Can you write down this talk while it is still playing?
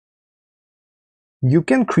You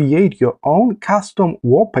can create your own custom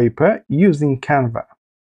wallpaper using Canva.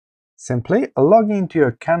 Simply log into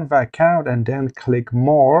your Canva account and then click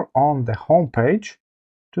More on the home page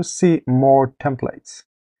to see more templates.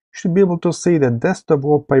 You should be able to see the desktop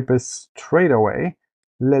wallpapers straight away.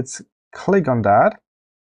 Let's click on that.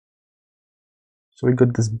 So we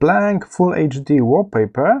got this blank Full HD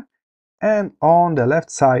wallpaper, and on the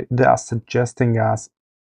left side they are suggesting us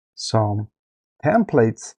some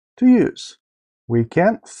templates to use. We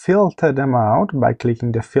can filter them out by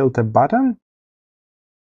clicking the filter button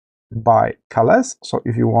by colors. So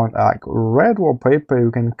if you want like red wallpaper,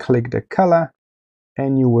 you can click the color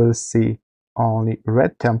and you will see only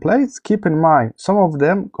red templates. Keep in mind, some of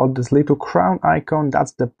them got this little crown icon.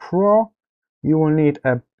 That's the Pro. You will need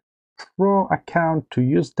a Pro account to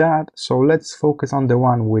use that. So let's focus on the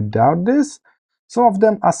one without this. Some of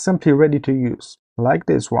them are simply ready to use, like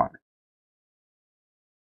this one.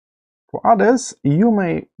 For others, you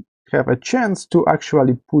may have a chance to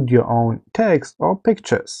actually put your own text or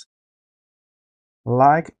pictures.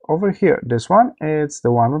 Like over here, this one, it's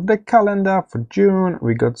the one with the calendar for June.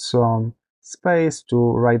 We got some space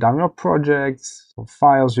to write down your projects, some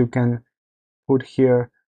files you can put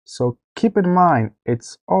here. So keep in mind,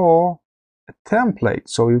 it's all a template,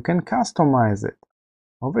 so you can customize it.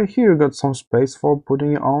 Over here, you got some space for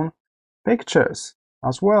putting your own pictures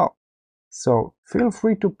as well. So feel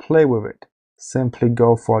free to play with it. Simply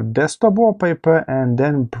go for desktop wallpaper and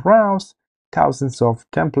then browse thousands of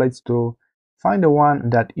templates to find the one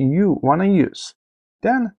that you want to use.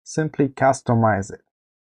 Then simply customize it.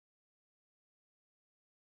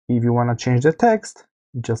 If you want to change the text,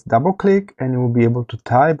 just double click and you will be able to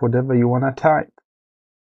type whatever you want to type.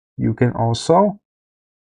 You can also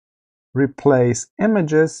replace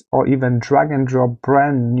images or even drag and drop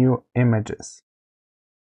brand new images.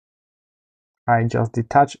 I just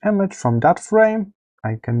detach image from that frame.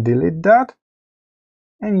 I can delete that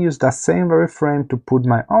and use that same very frame to put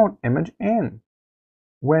my own image in.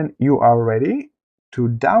 When you are ready to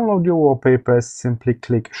download your wallpapers, simply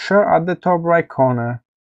click Share at the top right corner,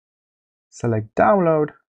 select Download,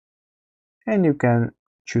 and you can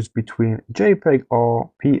choose between JPEG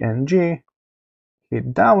or PNG.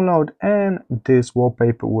 Hit Download and this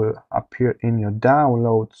wallpaper will appear in your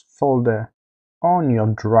Downloads folder on your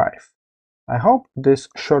drive. I hope this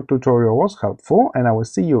short tutorial was helpful and I will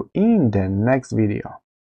see you in the next video.